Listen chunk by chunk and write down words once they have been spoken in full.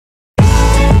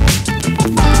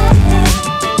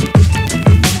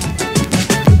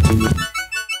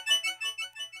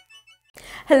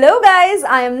Hello guys,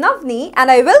 I am Navni and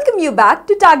I welcome you back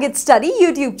to TargetStudy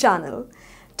YouTube channel.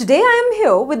 Today I am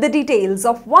here with the details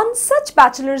of one such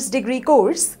bachelor's degree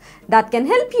course that can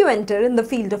help you enter in the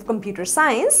field of computer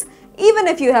science even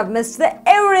if you have missed the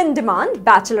ever-in-demand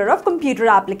Bachelor of Computer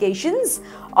Applications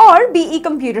or BE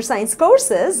Computer Science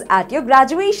courses at your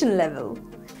graduation level.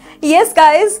 Yes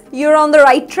guys, you're on the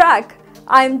right track.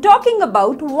 I am talking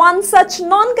about one such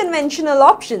non-conventional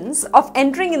options of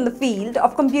entering in the field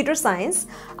of computer science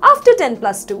after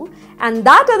 10+2, and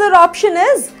that other option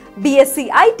is BSc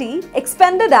IT,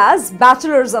 expanded as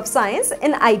Bachelors of Science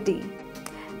in IT.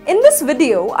 In this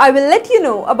video, I will let you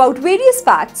know about various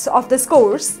facts of this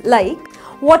course, like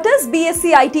what is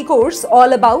BSc IT course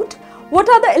all about, what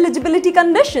are the eligibility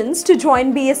conditions to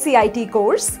join BSc IT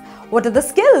course, what are the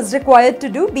skills required to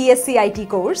do BSc IT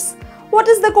course, what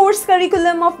is the course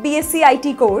curriculum of BSc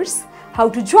IT course, how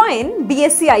to join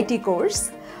BSc IT course,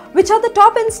 which are the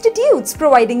top institutes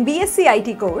providing BSc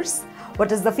IT course,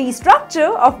 what is the fee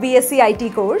structure of BSc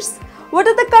IT course, what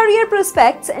are the career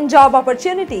prospects and job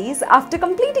opportunities after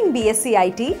completing BSc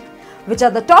IT, which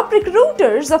are the top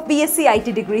recruiters of BSc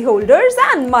IT degree holders,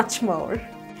 and much more.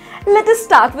 Let us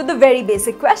start with a very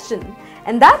basic question,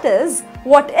 and that is,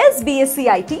 what is BSc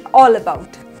IT all about?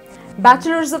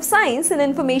 Bachelors of Science in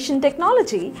Information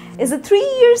Technology is a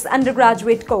 3-year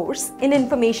undergraduate course in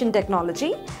information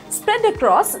technology spread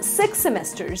across 6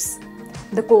 semesters.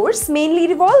 The course mainly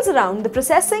revolves around the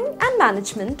processing and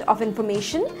management of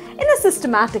information in a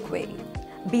systematic way.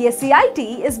 BSc IT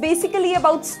is basically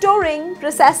about storing,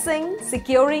 processing,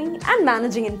 securing, and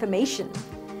managing information.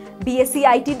 BSc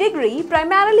IT degree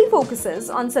primarily focuses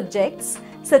on subjects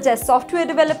such as software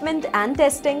development and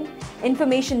testing,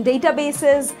 information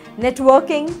databases,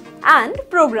 networking, and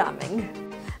programming.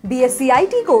 BSc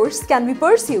IT course can be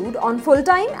pursued on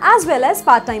full-time as well as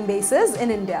part-time basis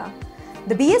in India.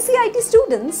 The BSc IT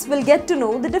students will get to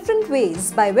know the different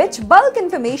ways by which bulk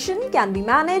information can be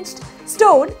managed,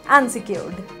 stored, and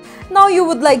secured. Now you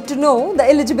would like to know the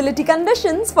eligibility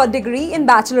conditions for degree in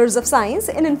Bachelors of Science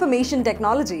in Information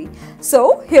Technology.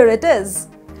 So here it is.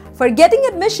 For getting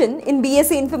admission in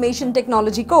BSc Information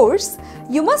Technology course,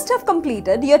 you must have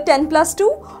completed your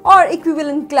 10+2 or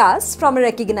equivalent class from a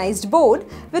recognized board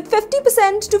with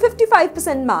 50% to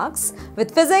 55% marks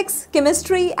with physics,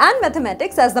 chemistry and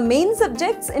mathematics as the main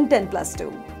subjects in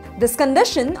 10+2. This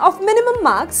condition of minimum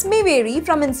marks may vary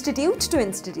from institute to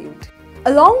institute.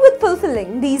 Along with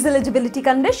fulfilling these eligibility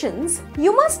conditions,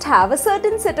 you must have a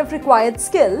certain set of required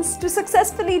skills to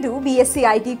successfully do BSc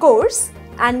IT course,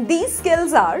 and these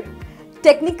skills are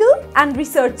technical and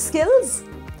research skills.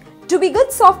 To be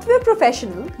good software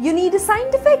professional, you need a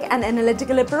scientific and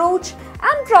analytical approach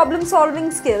and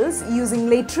problem-solving skills using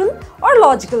lateral or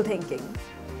logical thinking.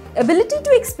 Ability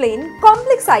to explain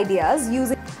complex ideas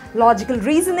using logical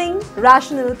reasoning,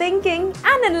 rational thinking,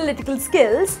 and analytical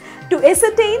skills to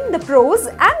ascertain the pros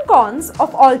and cons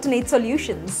of alternate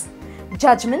solutions.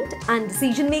 Judgment and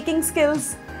decision-making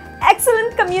skills.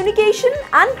 Excellent communication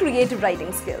and creative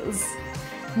writing skills.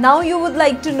 Now you would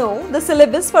like to know the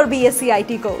syllabus for BSc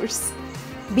IT course.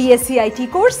 BSc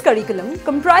IT course curriculum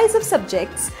comprises of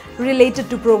subjects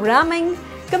related to programming,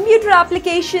 computer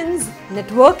applications,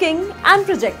 networking, and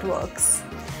project works.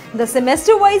 The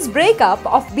semester-wise breakup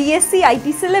of BSc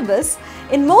IT syllabus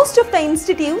in most of the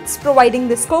institutes providing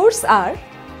this course are: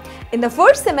 in the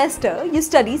first semester, you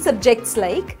study subjects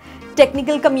like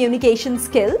technical communication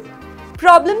skill,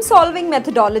 problem-solving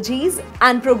methodologies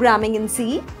and programming in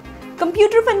C,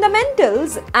 computer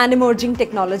fundamentals and emerging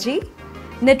technology,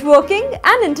 networking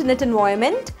and internet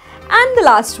environment, and the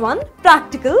last one,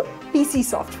 practical PC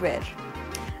software.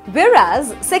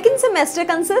 Whereas second semester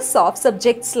consists of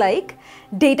subjects like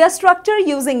data structure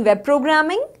using web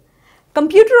programming,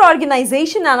 computer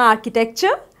organization and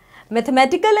architecture,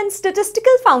 mathematical and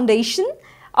statistical foundation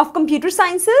of computer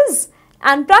sciences,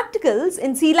 and practicals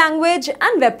in C language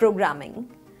and web programming.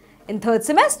 In third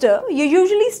semester, you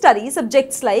usually study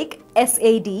subjects like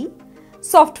SAD,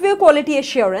 software quality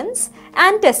assurance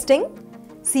and testing,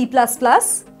 C++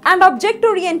 and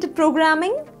object-oriented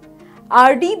programming,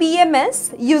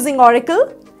 RDBMS using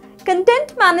Oracle,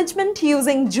 content management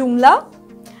using Joomla,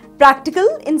 practical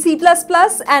in C++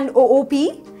 and OOP,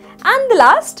 and the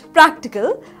last,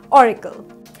 practical, Oracle.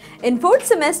 In fourth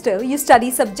semester, you study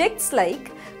subjects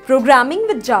like programming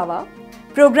with Java,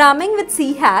 programming with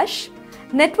C#,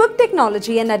 network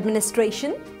technology and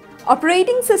administration,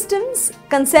 operating systems,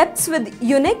 concepts with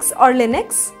Unix or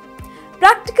Linux,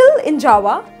 practical in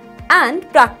Java, and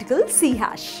practical C#.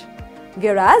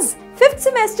 Whereas fifth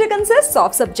semester consists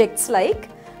of subjects like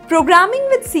programming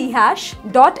with C#,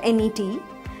 .NET,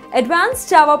 advanced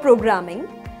Java programming,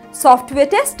 software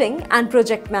testing and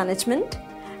project management,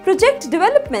 project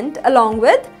development along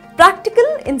with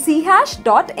practical in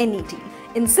C#.NET.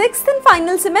 In 6th and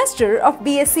final semester of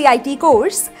BSc IT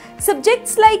course,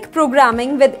 subjects like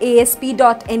programming with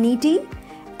ASP.NET,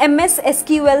 MS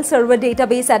SQL Server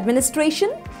Database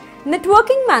Administration,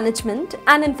 networking management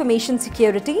and information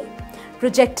security,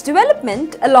 project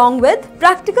development along with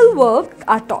practical work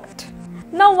are taught.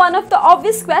 Now, one of the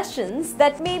obvious questions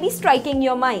that may be striking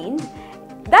your mind,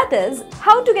 that is,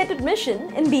 how to get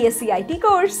admission in BSc IT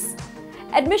course.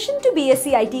 Admission to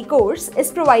BSc IT course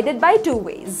is provided by two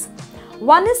ways.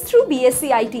 One is through BSc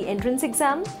IT entrance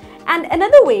exam and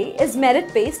another way is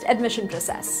merit-based admission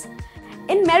process.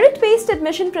 In merit-based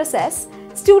admission process,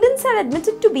 students are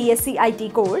admitted to BSc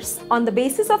IT course on the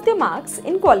basis of their marks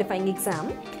in qualifying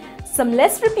exam. Some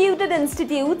less reputed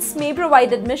institutes may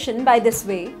provide admission by this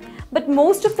way, but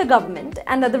most of the government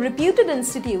and other reputed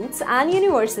institutes and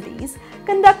universities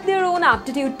conduct their own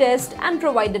aptitude test and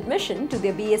provide admission to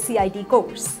their BSc IT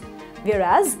course.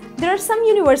 Whereas, there are some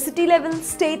university level,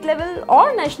 state level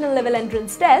or national level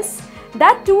entrance tests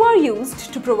that too are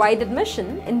used to provide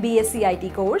admission in BSc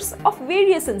IT course of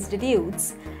various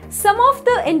institutes. Some of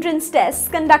the entrance tests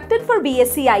conducted for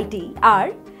BSc IT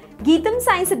are Geetham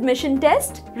Science Admission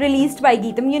Test released by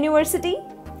Geetham University,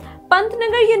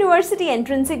 Pantnagar University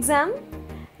Entrance Exam,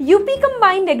 UP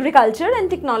Combined Agriculture and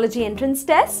Technology Entrance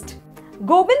Test,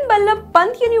 Gobind Ballabh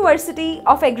Pant University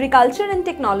of Agriculture and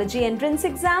Technology Entrance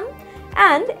Exam,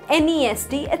 and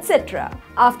NEST, etc.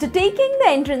 After taking the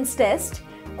entrance test,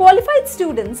 qualified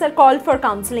students are called for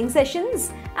counseling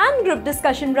sessions and group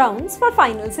discussion rounds for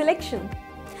final selection.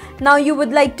 Now you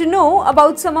would like to know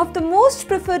about some of the most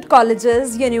preferred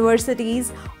colleges,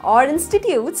 universities or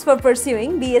institutes for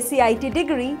pursuing BSc IT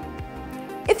degree.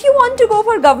 If you want to go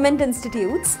for government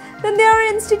institutes, then there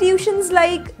are institutions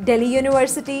like Delhi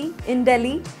University in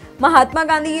Delhi, Mahatma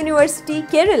Gandhi University,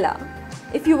 Kerala.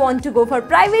 If you want to go for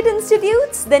private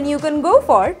institutes, then you can go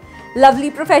for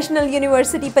Lovely Professional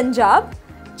University, Punjab,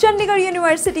 Chandigarh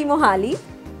University, Mohali,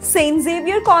 St.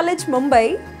 Xavier College,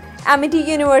 Mumbai, Amity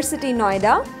University,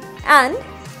 Noida, and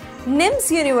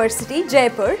NIMS University,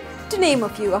 Jaipur, to name a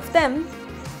few of them.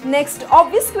 Next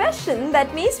obvious question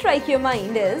that may strike your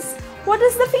mind is, what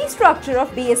is the fee structure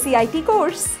of BSc IT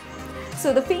course?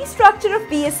 So the fee structure of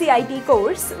BSc IT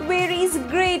course varies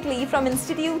greatly from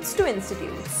institutes to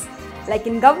institutes. Like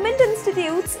in government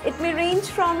institutes, it may range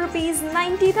from Rs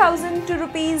 90,000 to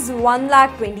Rs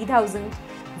 1,20,000,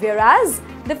 whereas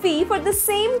the fee for the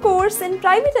same course in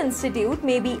private institute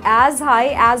may be as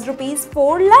high as Rs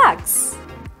 4 lakhs.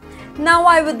 Now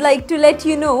I would like to let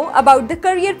you know about the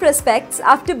career prospects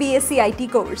after BSc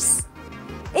IT course.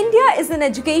 India is an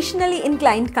educationally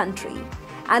inclined country,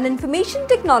 and information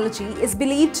technology is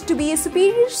believed to be a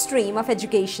superior stream of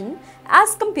education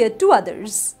as compared to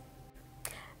others.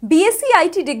 BSc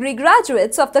IT degree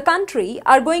graduates of the country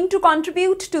are going to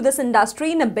contribute to this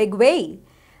industry in a big way.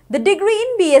 The degree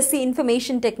in BSc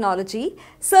Information Technology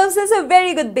serves as a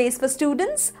very good base for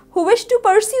students who wish to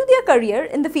pursue their career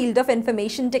in the field of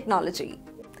information technology.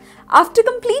 After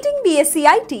completing BSc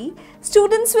IT,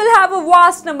 students will have a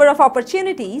vast number of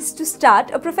opportunities to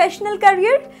start a professional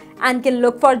career and can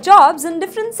look for jobs in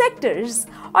different sectors,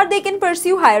 or they can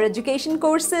pursue higher education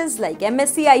courses like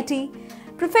MSc IT.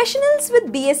 Professionals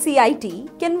with BSc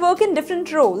IT can work in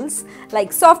different roles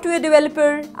like software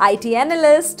developer, IT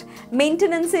analyst,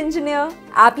 maintenance engineer,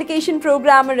 application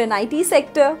programmer in IT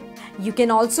sector. You can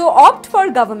also opt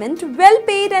for government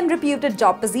well-paid and reputed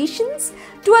job positions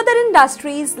to other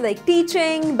industries like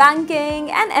teaching,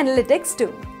 banking and analytics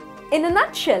too. In a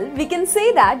nutshell, we can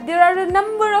say that there are a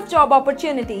number of job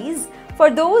opportunities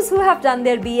for those who have done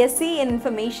their BSc in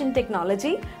Information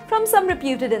Technology from some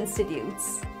reputed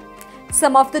institutes.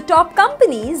 Some of the top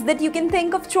companies that you can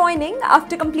think of joining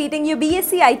after completing your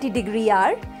BSc IT degree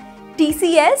are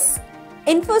TCS,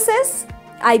 Infosys,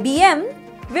 IBM,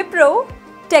 Wipro,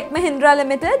 Tech Mahindra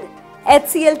Limited,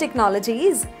 HCL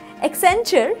Technologies,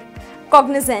 Accenture,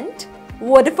 Cognizant,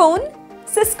 Vodafone,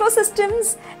 Cisco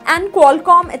Systems and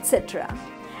Qualcomm, etc.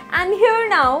 And here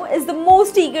now is the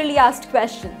most eagerly asked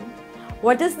question.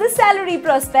 What is the salary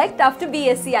prospect after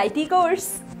BSc IT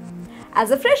course?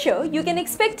 As a fresher, you can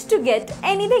expect to get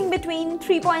anything between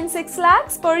 3.6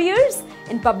 lakhs per year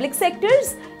in public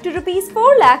sectors to Rs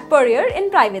 4 lakh per year in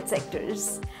private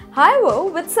sectors. However,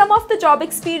 with some of the job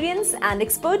experience and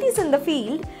expertise in the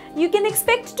field, you can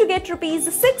expect to get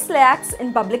Rs 6 lakhs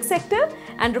in public sector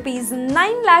and Rs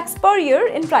 9 lakhs per year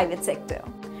in private sector.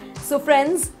 So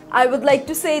friends, I would like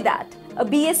to say that a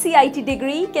BSc IT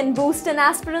degree can boost an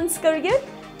aspirant's career,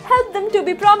 help them to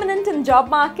be prominent in job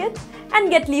market and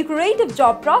get lucrative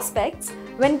job prospects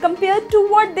when compared to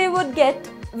what they would get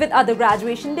with other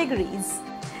graduation degrees.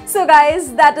 So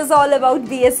guys, that is all about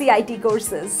BSc IT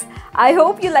courses. I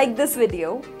hope you liked this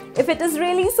video. If it is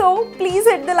really so, please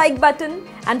hit the like button,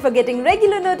 and for getting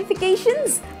regular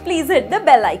notifications, please hit the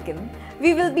bell icon.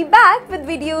 We will be back with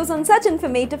videos on such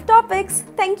informative topics.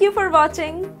 Thank you for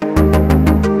watching.